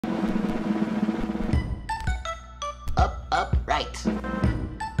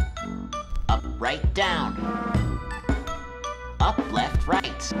Up, right, down. Up, left,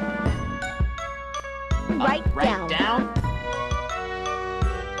 right. Right, up, right, down. down.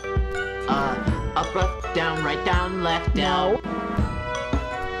 Up, left, down, right, down, left, down. No.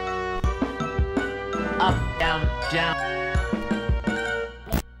 Up, down, down.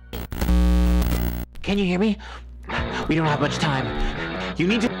 Can you hear me? We don't have much time. You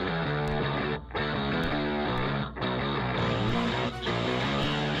need to...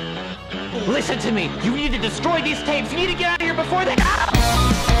 Listen to me! You need to destroy these tapes! You need to get out of here before they...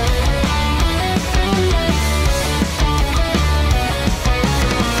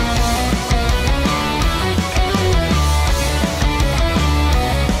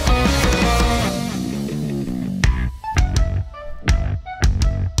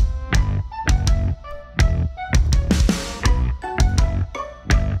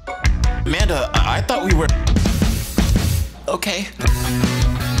 Amanda, I thought we were... Okay.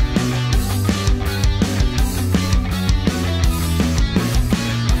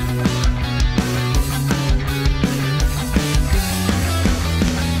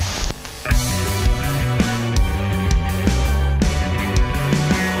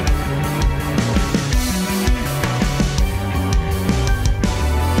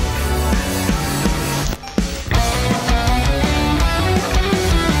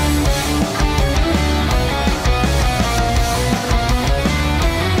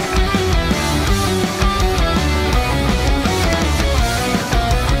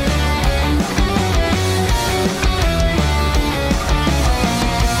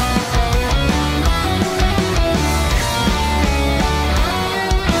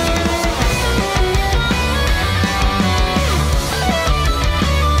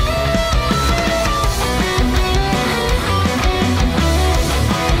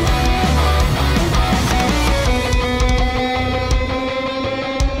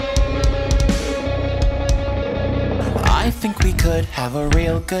 I think we could have a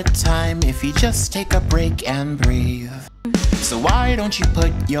real good time if you just take a break and breathe. So why don't you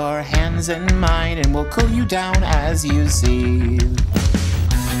put your hands in mine and we'll cool you down as you see.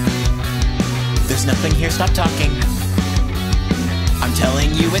 There's nothing here, stop talking. I'm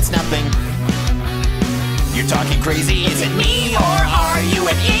telling you it's nothing. You're talking crazy, is it me or are you